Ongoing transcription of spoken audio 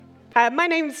My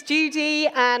name's Judy,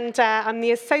 and I'm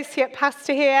the associate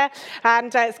pastor here,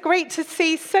 and it's great to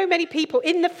see so many people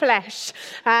in the flesh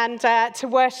and to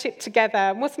worship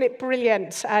together. Wasn't it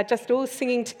brilliant, just all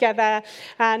singing together?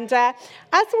 And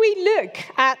as we look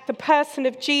at the person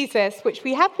of Jesus, which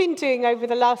we have been doing over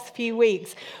the last few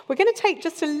weeks, we're going to take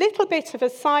just a little bit of a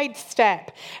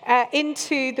sidestep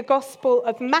into the Gospel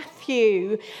of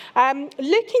Matthew,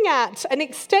 looking at an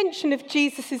extension of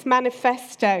Jesus'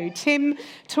 manifesto. Tim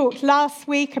talked last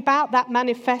week about that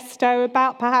manifesto,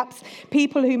 about perhaps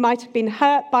people who might have been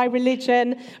hurt by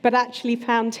religion, but actually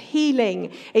found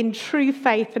healing in true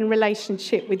faith and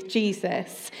relationship with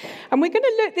Jesus. And we're going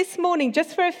to look this morning,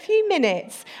 just for a few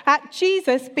minutes, at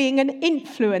Jesus being an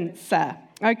influencer.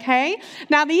 Okay,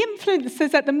 now the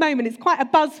influencers at the moment is quite a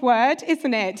buzzword,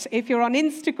 isn't it? If you're on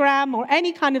Instagram or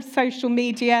any kind of social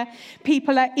media,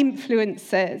 people are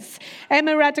influencers.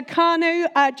 Emma Raducanu,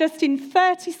 just in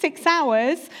 36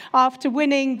 hours after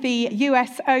winning the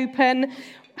US Open,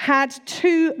 had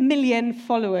 2 million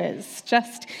followers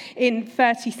just in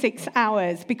 36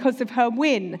 hours because of her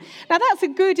win. Now, that's a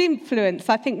good influence,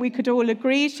 I think we could all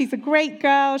agree. She's a great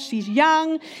girl, she's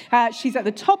young, she's at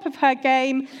the top of her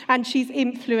game, and she's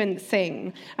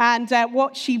influencing. And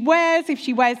what she wears, if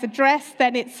she wears a dress,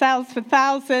 then it sells for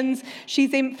thousands.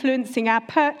 She's influencing our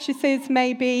purchases,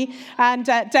 maybe, and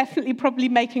definitely probably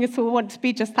making us all want to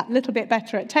be just that little bit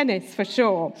better at tennis, for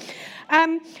sure.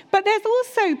 But there's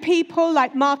also people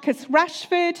like Marcus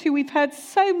Rashford, who we've heard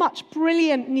so much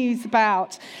brilliant news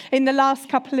about in the last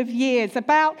couple of years,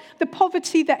 about the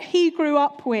poverty that he grew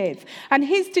up with and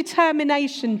his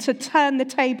determination to turn the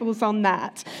tables on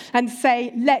that and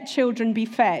say, let children be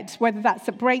fed, whether that's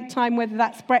at break time, whether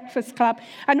that's breakfast club,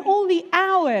 and all the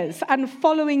hours and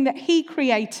following that he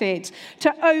created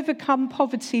to overcome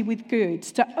poverty with good,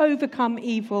 to overcome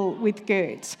evil with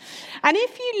good. And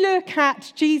if you look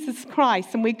at Jesus Christ,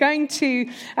 and we're going to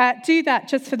do that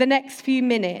just for the next few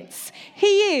minutes.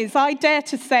 He is, I dare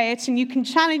to say it, and you can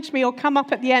challenge me or come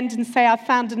up at the end and say, I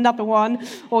found another one,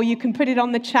 or you can put it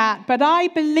on the chat. But I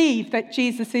believe that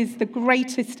Jesus is the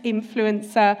greatest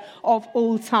influencer of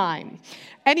all time.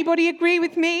 Anybody agree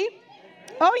with me?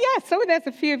 Oh, yes. Oh, there's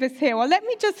a few of us here. Well, let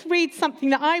me just read something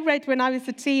that I read when I was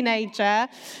a teenager,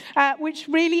 which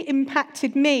really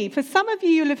impacted me. For some of you,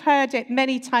 you'll have heard it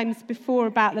many times before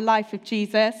about the life of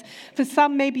Jesus. For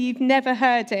some, maybe you've never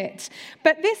heard it.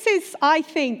 But this is, I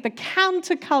think, the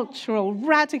countercultural,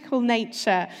 radical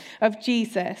nature of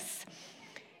Jesus.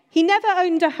 He never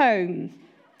owned a home.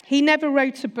 He never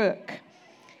wrote a book.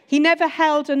 He never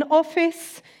held an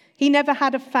office. He never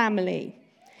had a family.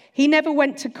 He never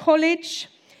went to college.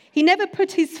 He never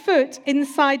put his foot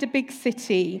inside a big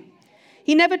city.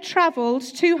 He never traveled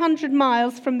 200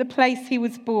 miles from the place he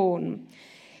was born.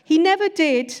 He never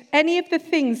did any of the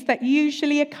things that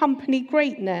usually accompany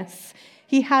greatness.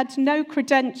 He had no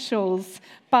credentials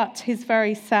but his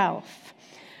very self.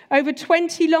 Over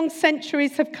 20 long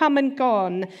centuries have come and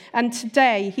gone, and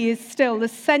today he is still the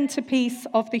centerpiece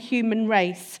of the human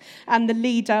race and the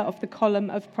leader of the column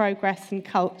of progress and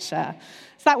culture.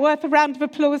 Is that worth a round of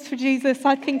applause for Jesus?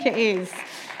 I think it is.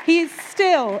 He is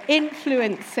still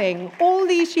influencing all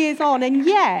these years on, and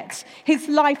yet his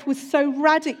life was so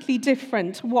radically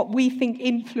different to what we think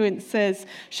influencers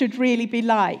should really be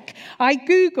like. I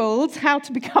Googled how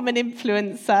to become an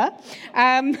influencer.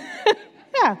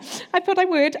 Yeah, I thought I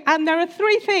would. And there are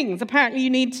 3 things apparently you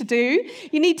need to do.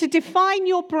 You need to define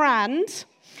your brand.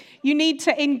 You need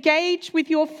to engage with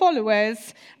your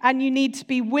followers, and you need to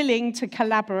be willing to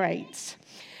collaborate.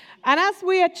 And as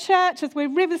we're church, as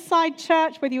we're Riverside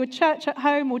Church, whether you're church at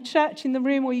home or church in the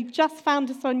room, or you've just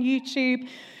found us on YouTube,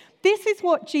 this is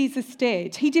what Jesus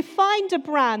did. He defined a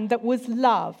brand that was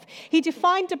love. He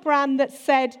defined a brand that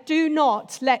said, do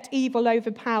not let evil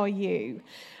overpower you.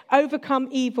 Overcome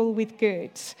evil with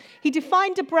good. He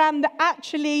defined a brand that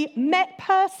actually met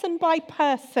person by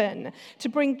person to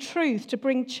bring truth, to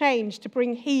bring change, to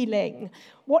bring healing.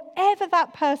 Whatever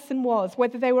that person was,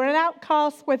 whether they were an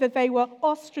outcast, whether they were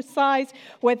ostracized,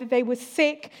 whether they were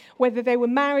sick, whether they were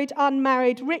married,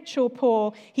 unmarried, rich or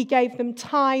poor, he gave them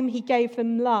time, he gave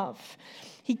them love.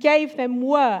 He gave them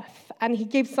worth, and he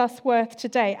gives us worth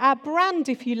today. Our brand,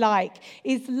 if you like,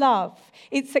 is love.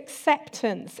 It's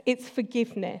acceptance. It's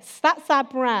forgiveness. That's our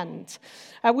brand.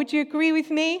 Would you agree with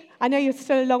me? I know you're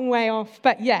still a long way off,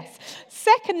 but yes.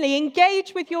 Secondly,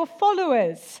 engage with your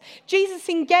followers. Jesus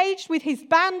engaged with his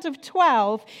band of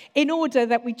 12 in order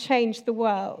that we change the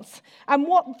world. And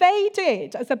what they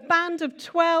did as a band of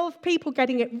 12 people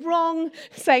getting it wrong,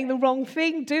 saying the wrong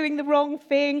thing, doing the wrong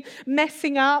thing,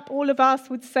 messing up, all of us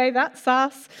would say that's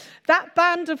us. That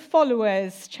band of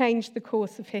followers changed the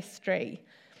course of history.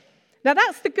 Now,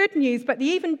 that's the good news, but the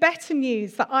even better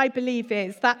news that I believe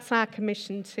is that's our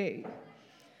commission too.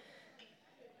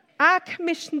 Our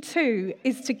commission too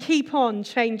is to keep on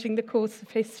changing the course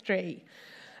of history.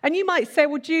 And you might say,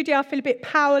 well, Judy, I feel a bit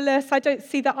powerless. I don't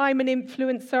see that I'm an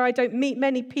influencer. I don't meet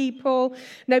many people.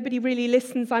 Nobody really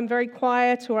listens. I'm very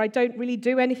quiet, or I don't really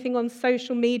do anything on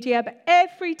social media. But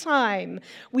every time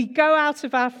we go out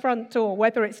of our front door,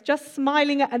 whether it's just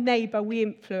smiling at a neighbor, we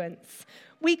influence.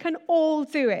 We can all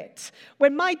do it.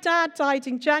 When my dad died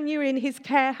in January in his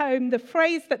care home, the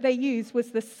phrase that they used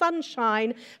was, the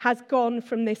sunshine has gone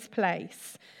from this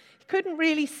place. He couldn't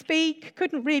really speak,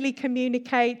 couldn't really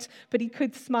communicate, but he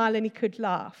could smile and he could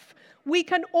laugh. We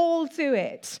can all do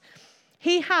it.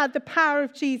 He had the power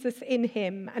of Jesus in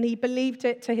him, and he believed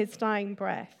it to his dying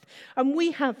breath. And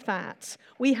we have that.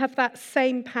 We have that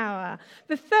same power.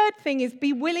 The third thing is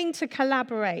be willing to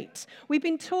collaborate. We've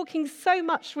been talking so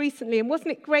much recently, and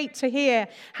wasn't it great to hear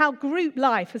how group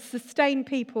life has sustained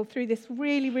people through this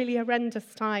really, really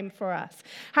horrendous time for us?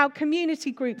 How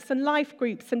community groups and life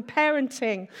groups and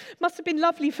parenting must have been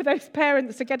lovely for those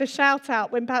parents to get a shout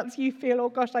out when perhaps you feel, oh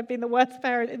gosh, I've been the worst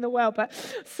parent in the world, but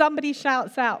somebody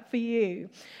shouts out for you.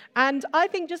 And I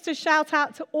think just a shout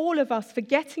out to all of us for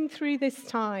getting through this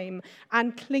time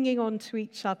and clinging on to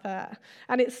each other.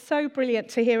 And it's so brilliant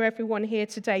to hear everyone here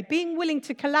today, being willing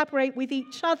to collaborate with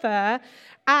each other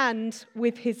and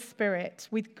with his Spirit,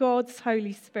 with God's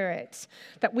Holy Spirit,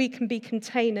 that we can be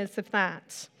containers of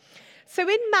that. So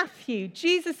in Matthew,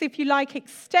 Jesus, if you like,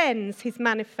 extends his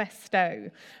manifesto.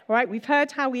 All right, we've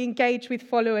heard how we engage with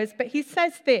followers, but he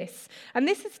says this, and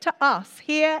this is to us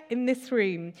here in this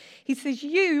room. He says,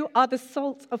 you are the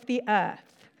salt of the earth.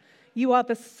 You are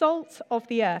the salt of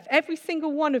the earth. Every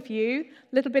single one of you,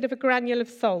 a little bit of a granule of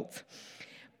salt.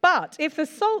 But if the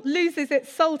salt loses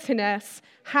its saltiness,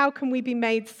 how can we be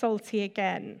made salty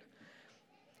again?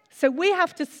 So we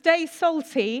have to stay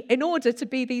salty in order to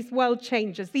be these world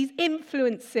changers, these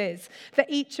influences that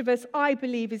each of us, I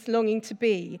believe, is longing to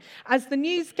be. As the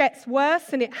news gets worse,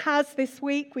 and it has this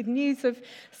week with news of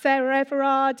Sarah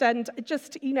Everard and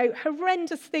just,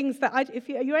 horrendous things that if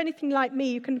you're anything like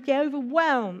me, you can get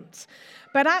overwhelmed.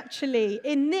 But actually,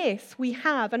 in this, we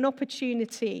have an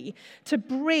opportunity to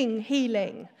bring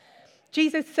healing.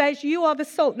 Jesus says, you are the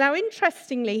salt. Now,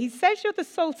 interestingly, he says you're the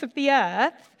salt of the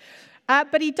earth,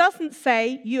 but he doesn't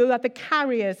say you are the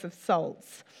carriers of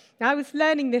salts. Now, I was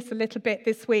learning this a little bit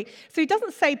this week. So he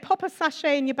doesn't say pop a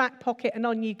sachet in your back pocket and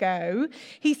on you go.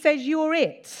 He says you're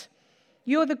it.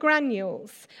 You're the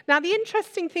granules. Now, the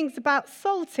interesting things about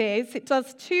salt is it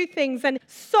does two things, and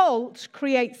salt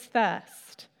creates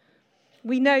thirst.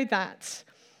 We know that.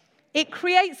 It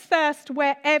creates thirst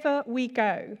wherever we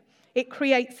go. It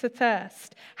creates a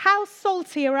thirst. How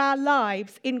salty are our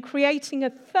lives in creating a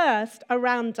thirst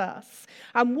around us?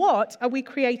 And what are we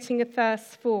creating a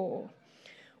thirst for?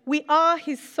 We are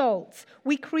his salt.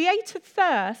 We create a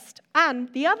thirst,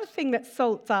 and the other thing that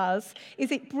salt does is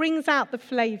it brings out the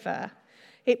flavor.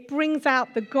 It brings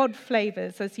out the God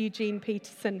flavors, as Eugene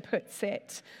Peterson puts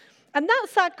it. And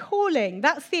that's our calling.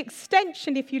 That's the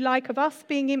extension, if you like, of us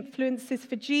being influences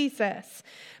for Jesus.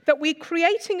 That we're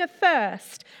creating a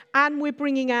thirst and we're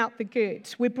bringing out the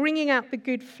good. We're bringing out the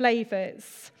good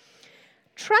flavors.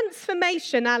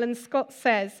 Transformation, Alan Scott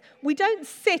says, we don't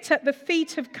sit at the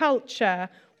feet of culture.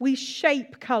 We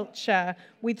shape culture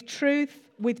with truth,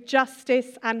 with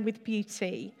justice, and with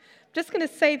beauty. I'm just going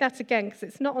to say that again because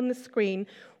it's not on the screen.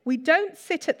 We don't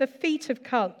sit at the feet of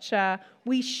culture,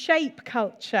 we shape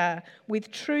culture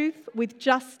with truth, with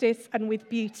justice, and with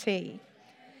beauty.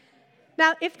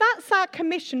 Now, if that's our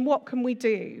commission, what can we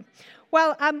do?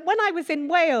 Well, when I was in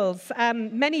Wales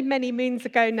many, many moons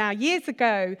ago now, years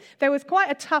ago, there was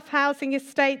quite a tough housing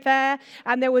estate there,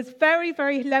 and there was very,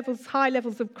 very high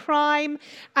levels of crime,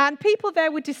 and people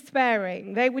there were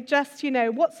despairing. They were just,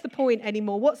 what's the point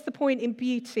anymore? What's the point in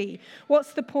beauty?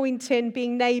 What's the point in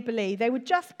being neighbourly? They were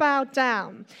just bowed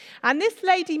down. And this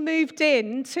lady moved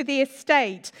in to the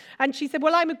estate, and she said,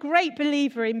 well, I'm a great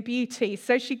believer in beauty.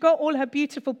 So she got all her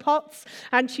beautiful pots,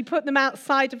 and she put them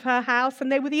outside of her house,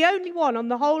 and they were the only one on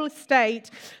the whole estate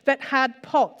that had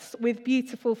pots with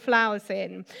beautiful flowers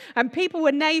in. And people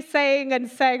were naysaying and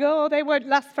saying, oh, they won't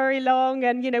last very long,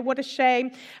 and, what a shame.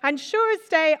 And sure as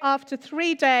day, after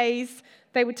 3 days,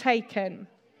 they were taken.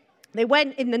 They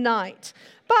went in the night.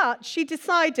 But she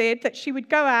decided that she would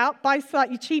go out, buy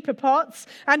slightly cheaper pots,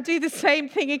 and do the same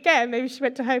thing again. Maybe she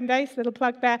went to Homebase, little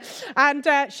plug there. And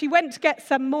she went to get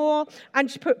some more, and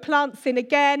she put plants in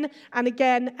again and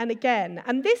again and again.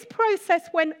 And this process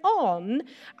went on,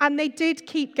 and they did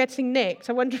keep getting nicked.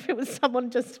 I wonder if it was someone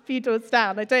just a few doors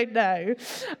down. I don't know.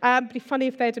 It'd be funny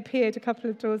if they'd appeared a couple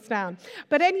of doors down.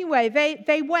 But anyway,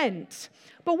 they went.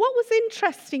 But what was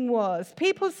interesting was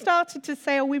people started to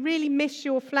say, oh, we really miss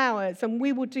your flowers, and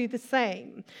we will do the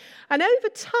same. And over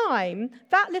time,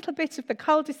 that little bit of the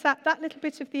cul-de-sac, that little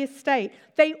bit of the estate,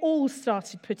 they all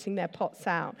started putting their pots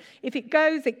out. If it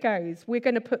goes, it goes. We're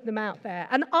going to put them out there.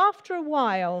 And after a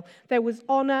while, there was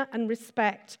honour and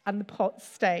respect, and the pots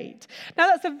stayed. Now,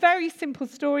 that's a very simple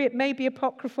story. It may be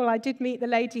apocryphal. I did meet the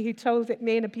lady who told it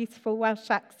me in a beautiful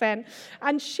Welsh accent.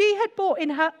 And she had brought,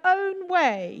 in her own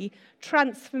way,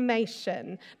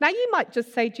 transformation. Now, you might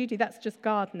just say, Judy, that's just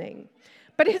gardening.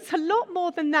 But it's a lot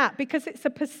more than that, because it's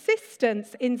a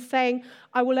persistence in saying,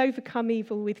 I will overcome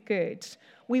evil with good.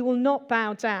 We will not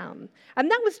bow down.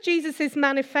 And that was Jesus'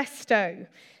 manifesto,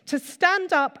 to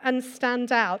stand up and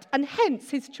stand out, and hence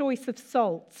his choice of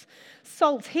salt.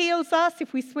 Salt heals us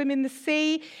if we swim in the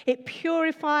sea. It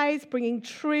purifies, bringing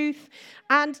truth.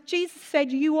 And Jesus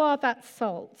said, you are that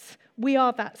salt. We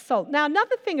are that salt. Now,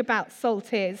 another thing about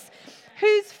salt is,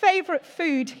 whose favourite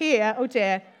food here, oh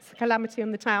dear, it's a calamity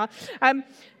on the tower.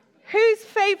 Whose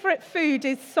favourite food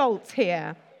is salt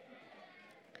here?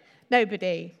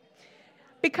 Nobody.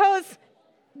 Because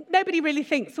nobody really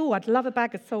thinks, oh, I'd love a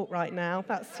bag of salt right now.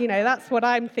 That's what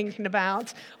I'm thinking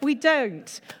about. We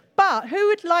don't. But who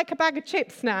would like a bag of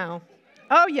chips now?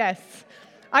 Oh, yes.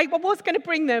 I was going to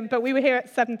bring them, but we were here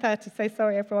at 7:30, so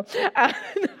sorry, everyone. I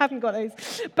haven't got those.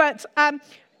 But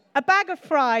a bag of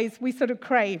fries we sort of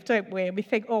crave, don't we? And we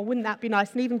think, oh, wouldn't that be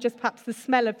nice? And even just perhaps the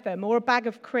smell of them, or a bag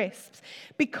of crisps.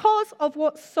 Because of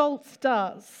what salt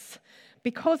does,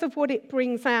 because of what it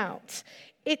brings out,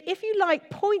 it, if you like,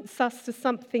 points us to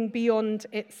something beyond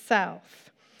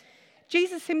itself.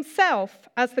 Jesus himself,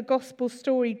 as the gospel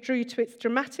story drew to its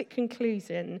dramatic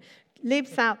conclusion,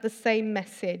 lives out the same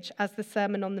message as the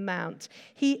Sermon on the Mount.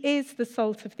 He is the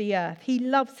salt of the earth. He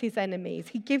loves his enemies.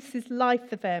 He gives his life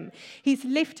for them. He's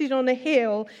lifted on a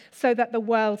hill so that the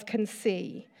world can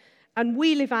see. And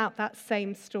we live out that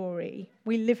same story.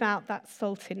 We live out that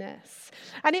saltiness.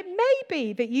 And it may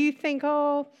be that you think,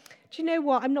 oh, do you know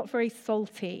what? I'm not very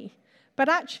salty. But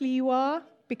actually you are,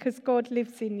 because God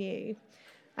lives in you.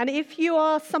 And if you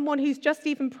are someone who's just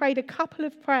even prayed a couple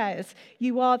of prayers,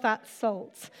 you are that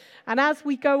salt. And as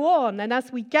we go on and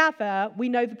as we gather, we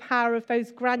know the power of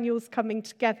those granules coming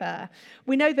together.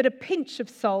 We know that a pinch of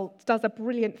salt does a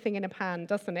brilliant thing in a pan,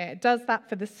 doesn't it? It does that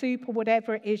for the soup or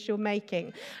whatever it is you're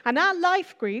making. And our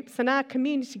life groups and our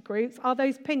community groups are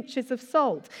those pinches of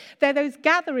salt. They're those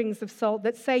gatherings of salt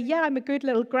that say, yeah, I'm a good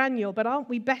little granule, but aren't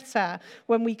we better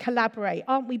when we collaborate?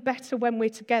 Aren't we better when we're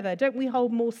together? Don't we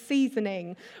hold more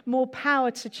seasoning, more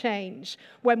power to change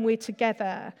when we're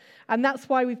together? And that's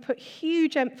why we've put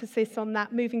huge emphasis on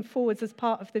that moving forwards as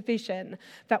part of the vision,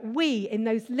 that we, in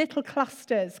those little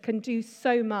clusters, can do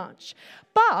so much.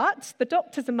 But the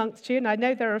doctors amongst you, and I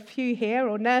know there are a few here,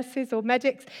 or nurses or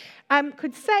medics,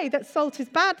 could say that salt is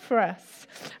bad for us.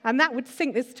 And that would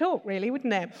sink this talk, really,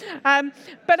 wouldn't it?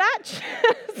 But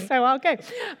actually, so I'll go.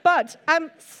 But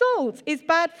salt is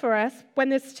bad for us when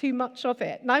there's too much of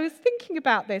it. And I was thinking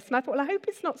about this, and I thought, well, I hope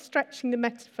it's not stretching the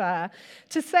metaphor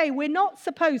to say we're not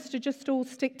supposed to just all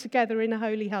stick together in a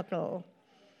holy huddle.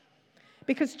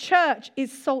 Because church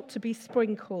is salt to be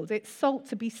sprinkled. It's salt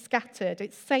to be scattered.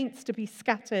 It's saints to be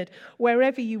scattered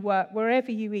wherever you work,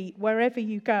 wherever you eat, wherever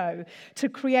you go, to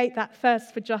create that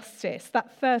thirst for justice,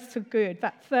 that thirst for good,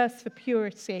 that thirst for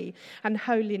purity and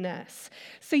holiness.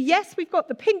 So yes, we've got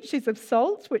the pinches of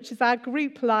salt, which is our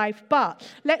group life, but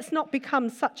let's not become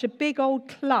such a big old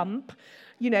clump,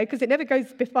 because it never goes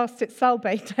past its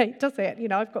sell-by date, does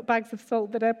it? I've got bags of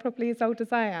salt that are probably as old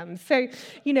as I am. So,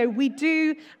 we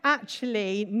do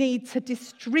actually need to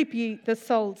distribute the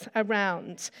salt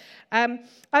around. I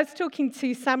was talking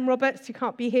to Sam Roberts, who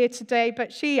can't be here today,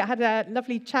 but I had a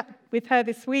lovely chat with her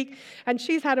this week, and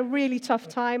she's had a really tough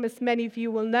time, as many of you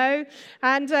will know.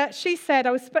 And she said,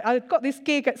 I got this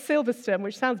gig at Silverstone,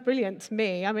 which sounds brilliant to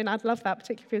me. I mean, I'd love that,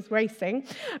 particularly if it was racing.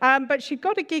 But she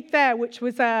got a gig there, which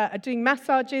was doing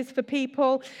massages for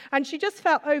people, and she just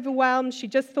felt overwhelmed. She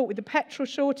just thought with the petrol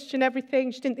shortage and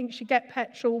everything, she didn't think she'd get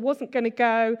petrol, wasn't going to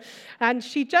go. And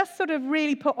she just sort of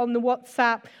really put on the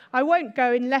WhatsApp, I won't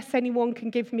go unless anyone can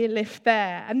give me a lift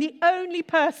there. And the only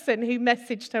person who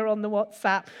messaged her on the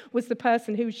WhatsApp was was the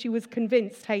person who she was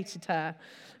convinced hated her.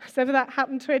 So if that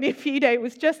happened to any of you, it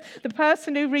was just the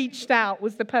person who reached out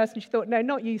was the person she thought, no,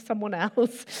 not you, someone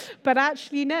else. But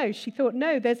actually, no, she thought,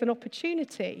 no, there's an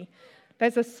opportunity.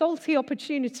 There's a salty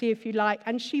opportunity, if you like.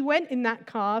 And she went in that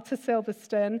car to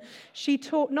Silverstone. She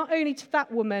talked not only to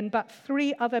that woman, but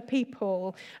 3 other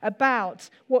people about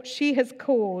what she has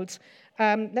called,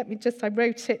 I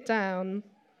wrote it down,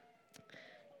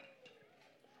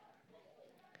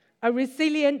 a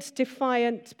resilient,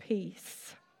 defiant peace.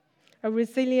 A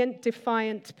resilient,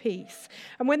 defiant peace.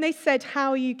 And when they said, how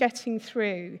are you getting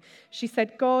through? She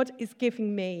said, God is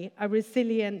giving me a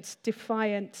resilient,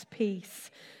 defiant peace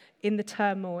in the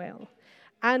turmoil.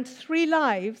 And 3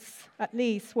 lives, at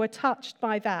least, were touched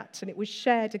by that, and it was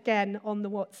shared again on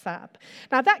the WhatsApp.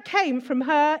 Now, that came from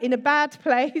her in a bad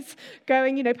place,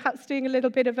 going, perhaps doing a little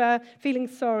bit of a feeling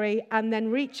sorry, and then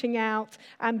reaching out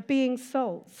and being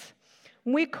salt.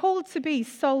 We're called to be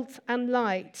salt and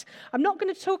light. I'm not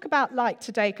going to talk about light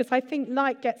today because I think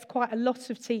light gets quite a lot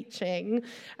of teaching,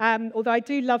 although I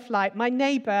do love light. My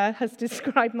neighbour has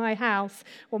described my house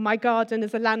or my garden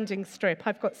as a landing strip.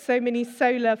 I've got so many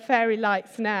solar fairy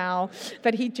lights now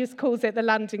that he just calls it the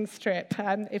landing strip.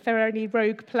 If there are any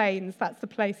rogue planes, that's the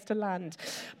place to land.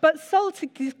 But salt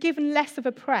is given less of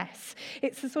a press.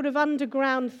 It's a sort of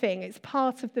underground thing. It's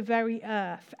part of the very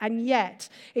earth, and yet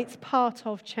it's part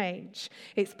of change.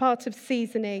 It's part of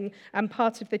seasoning and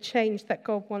part of the change that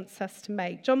God wants us to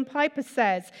make. John Piper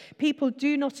says, people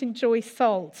do not enjoy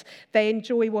salt, they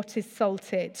enjoy what is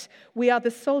salted. We are the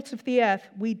salt of the earth.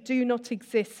 We do not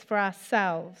exist for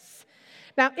ourselves.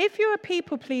 Now, if you're a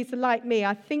people pleaser like me,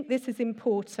 I think this is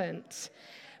important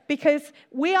because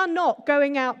we are not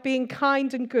going out being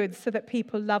kind and good so that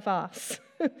people love us.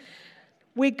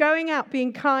 We're going out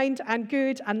being kind and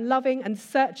good and loving and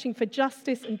searching for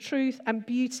justice and truth and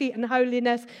beauty and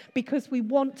holiness because we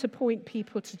want to point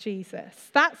people to Jesus.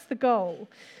 That's the goal.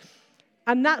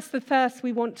 And that's the thirst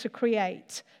we want to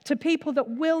create. To people that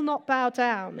will not bow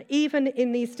down, even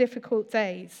in these difficult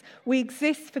days. We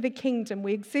exist for the kingdom.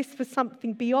 We exist for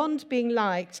something beyond being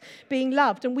liked, being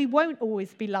loved. And we won't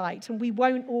always be liked and we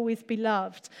won't always be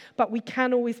loved. But we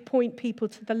can always point people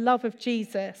to the love of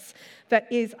Jesus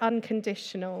that is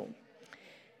unconditional.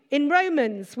 In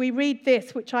Romans, we read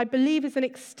this, which I believe is an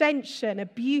extension, a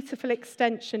beautiful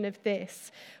extension of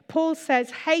this. Paul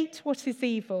says, hate what is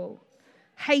evil.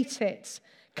 Hate it.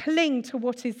 Cling to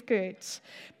what is good.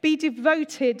 Be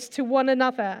devoted to one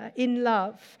another in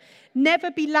love. Never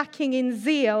be lacking in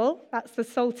zeal. That's the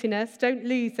saltiness. Don't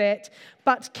lose it.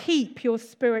 But keep your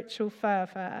spiritual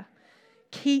fervor.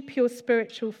 Keep your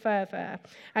spiritual fervor.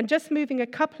 And just moving a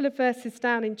couple of verses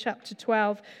down in chapter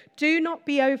 12. Do not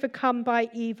be overcome by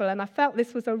evil. And I felt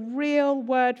this was a real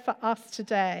word for us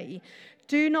today.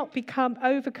 Do not become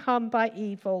overcome by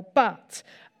evil, but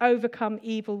overcome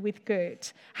evil with good.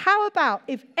 How about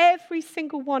if every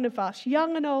single one of us,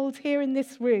 young and old here in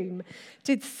this room,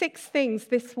 did 6 things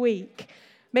this week?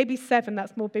 Maybe 7,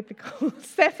 that's more biblical.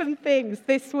 7 things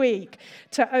this week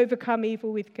to overcome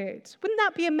evil with good. Wouldn't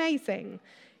that be amazing?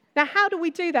 Now, how do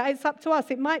we do that? It's up to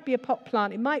us. It might be a pot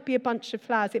plant. It might be a bunch of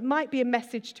flowers. It might be a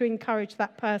message to encourage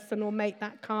that person or make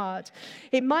that card.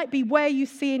 It might be where you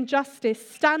see injustice,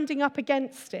 standing up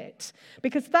against it,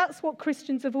 because that's what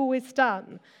Christians have always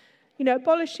done.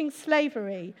 Abolishing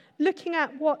slavery, looking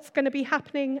at what's going to be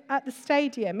happening at the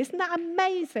stadium. Isn't that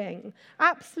amazing?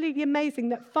 Absolutely amazing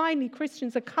that finally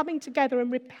Christians are coming together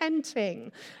and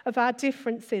repenting of our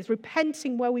differences,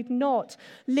 repenting where we've not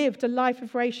lived a life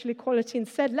of racial equality and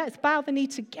said, let's bow the knee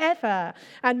together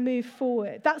and move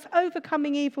forward. That's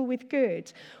overcoming evil with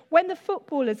good. When the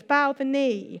footballers bow the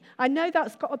knee, I know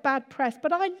that's got a bad press,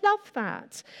 but I love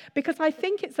that because I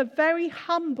think it's a very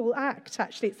humble act,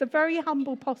 actually. It's a very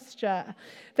humble posture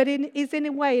that is in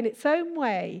a way, in its own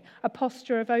way, a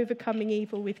posture of overcoming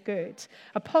evil with good,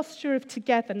 a posture of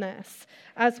togetherness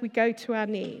as we go to our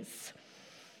knees.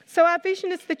 So our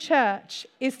vision as the church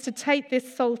is to take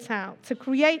this salt out, to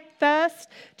create thirst,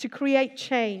 to create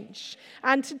change,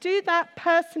 and to do that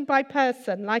person by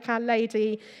person, like Our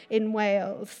Lady in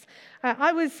Wales.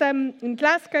 I was in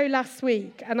Glasgow last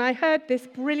week, and I heard this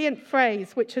brilliant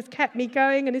phrase, which has kept me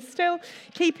going and is still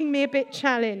keeping me a bit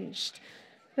challenged.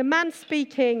 The man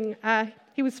speaking,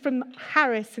 he was from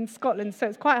Harris in Scotland, so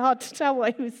it's quite hard to tell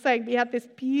what he was saying, but he had this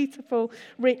beautiful,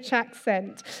 rich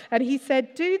accent. And he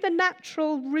said, do the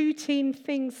natural, routine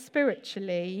things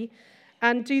spiritually,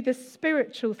 and do the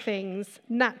spiritual things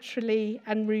naturally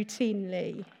and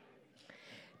routinely.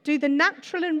 Do the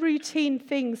natural and routine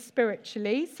things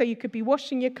spiritually. So you could be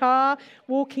washing your car,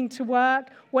 walking to work,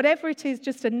 whatever it is,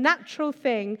 just a natural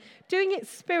thing. Doing it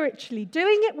spiritually,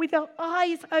 doing it with our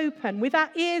eyes open, with our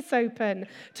ears open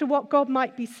to what God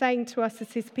might be saying to us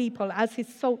as his people, as his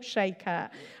salt shaker,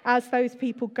 as those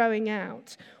people going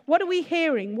out. What are we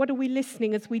hearing? What are we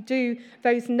listening as we do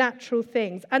those natural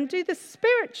things? And do the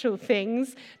spiritual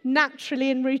things naturally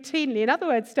and routinely. In other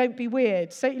words, don't be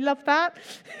weird. Don't you love that?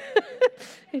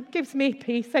 It gives me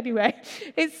peace anyway.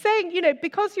 It's saying,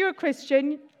 because you're a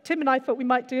Christian, Tim and I thought we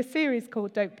might do a series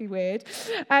called Don't Be Weird.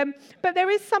 But there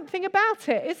is something about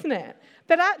it, isn't it?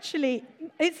 That actually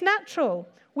it's natural.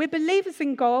 We're believers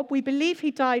in God. We believe he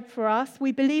died for us.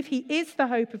 We believe he is the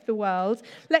hope of the world.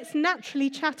 Let's naturally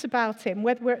chat about him,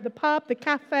 whether we're at the pub, the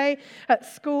cafe, at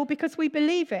school, because we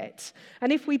believe it.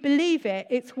 And if we believe it,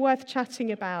 it's worth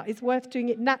chatting about. It's worth doing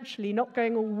it naturally, not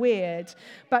going all weird,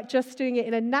 but just doing it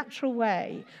in a natural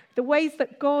way, the ways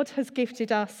that God has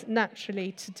gifted us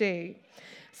naturally to do.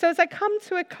 So as I come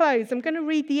to a close, I'm going to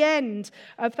read the end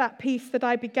of that piece that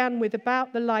I began with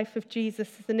about the life of Jesus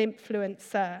as an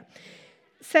influencer.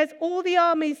 It says, all the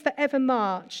armies that ever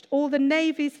marched, all the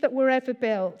navies that were ever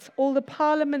built, all the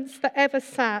parliaments that ever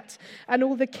sat, and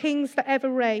all the kings that ever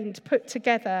reigned put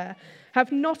together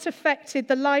have not affected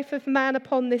the life of man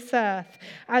upon this earth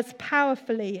as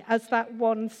powerfully as that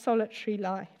one solitary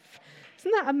life.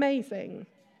 Isn't that amazing?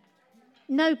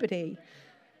 Nobody.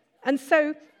 And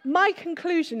so my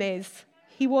conclusion is,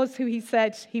 he was who he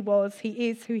said he was. He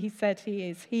is who he said he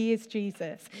is. He is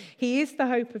Jesus. He is the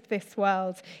hope of this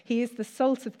world. He is the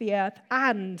salt of the earth,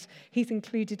 and he's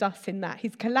included us in that.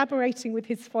 He's collaborating with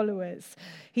his followers.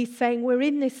 He's saying, we're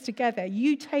in this together.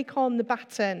 You take on the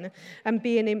baton and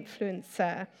be an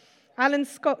influencer. Alan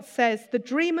Scott says, the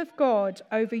dream of God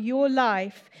over your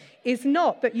life is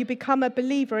not that you become a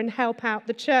believer and help out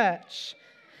the church.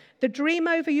 The dream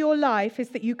over your life is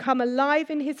that you come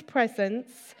alive in his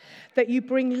presence, that you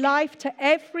bring life to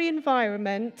every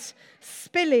environment,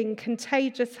 spilling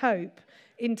contagious hope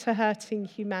into hurting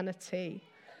humanity.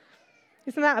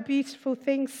 Isn't that a beautiful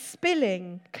thing?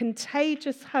 Spilling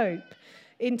contagious hope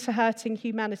into hurting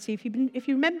humanity. If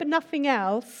you remember nothing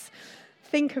else,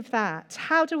 think of that.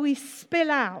 How do we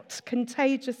spill out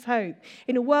contagious hope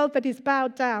in a world that is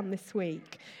bowed down this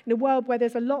week, in a world where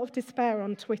there's a lot of despair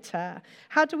on Twitter?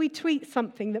 How do we tweet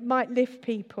something that might lift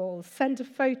people, send a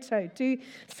photo, do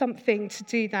something to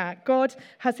do that? God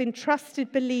has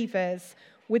entrusted believers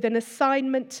with an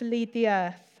assignment to lead the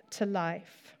earth to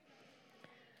life.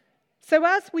 So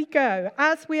as we go,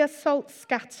 as we are salt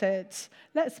scattered,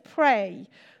 let's pray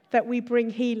that we bring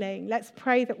healing. Let's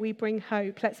pray that we bring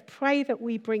hope. Let's pray that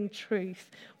we bring truth.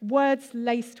 Words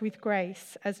laced with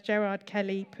grace, as Gerard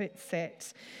Kelly puts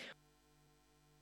it.